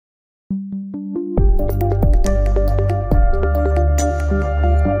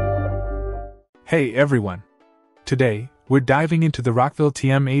Hey everyone! Today, we're diving into the Rockville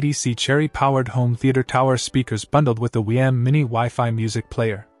TM80C cherry-powered home theater tower speakers bundled with the WiiM mini Wi-Fi music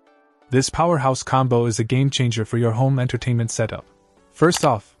player. This powerhouse combo is a game-changer for your home entertainment setup. First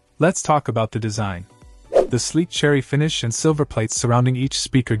off, let's talk about the design. The sleek cherry finish and silver plates surrounding each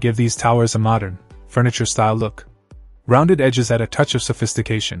speaker give these towers a modern, furniture-style look. Rounded edges add a touch of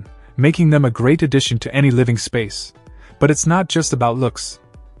sophistication, making them a great addition to any living space. But it's not just about looks.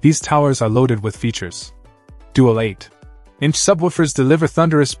 These towers are loaded with features. Dual 8-inch subwoofers deliver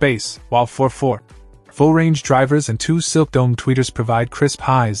thunderous bass, while 4 full-range drivers and 2 silk-domed tweeters provide crisp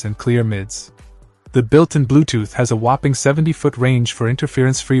highs and clear mids. The built-in Bluetooth has a whopping 70-foot range for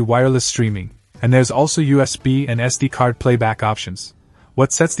interference-free wireless streaming, and there's also USB and SD card playback options.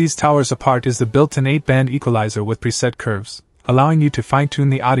 What sets these towers apart is the built-in 8-band equalizer with preset curves, allowing you to fine-tune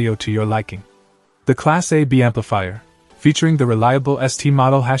the audio to your liking. The Class A/B amplifier, featuring the reliable ST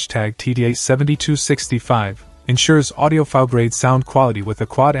model #TD87265, ensures audiophile-grade sound quality with a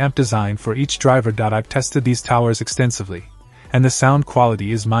quad-amp design for each driver. I've tested these towers extensively, and the sound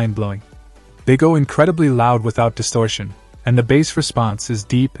quality is mind-blowing. They go incredibly loud without distortion, and the bass response is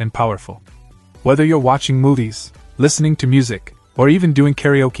deep and powerful. Whether you're watching movies, listening to music, or even doing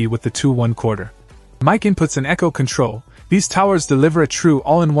karaoke with the 2 1/4 mic inputs and echo control, these towers deliver a true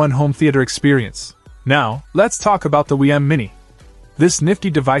all-in-one home theater experience. Now, let's talk about the WiiM Mini. This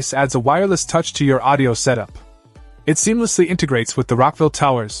nifty device adds a wireless touch to your audio setup. It seamlessly integrates with the Rockville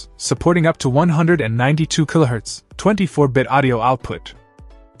towers, supporting up to 192 kHz, 24-bit audio output.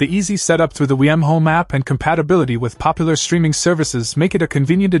 The easy setup through the WiiM Home app and compatibility with popular streaming services make it a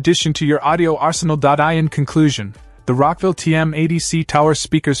convenient addition to your audio arsenal. In conclusion, the Rockville TM80C tower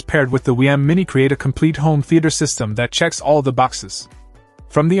speakers paired with the WiiM Mini create a complete home theater system that checks all the boxes.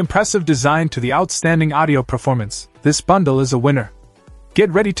 From the impressive design to the outstanding audio performance, this bundle is a winner. Get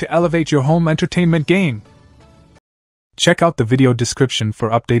ready to elevate your home entertainment game. Check out the video description for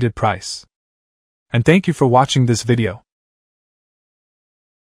updated price. And thank you for watching this video.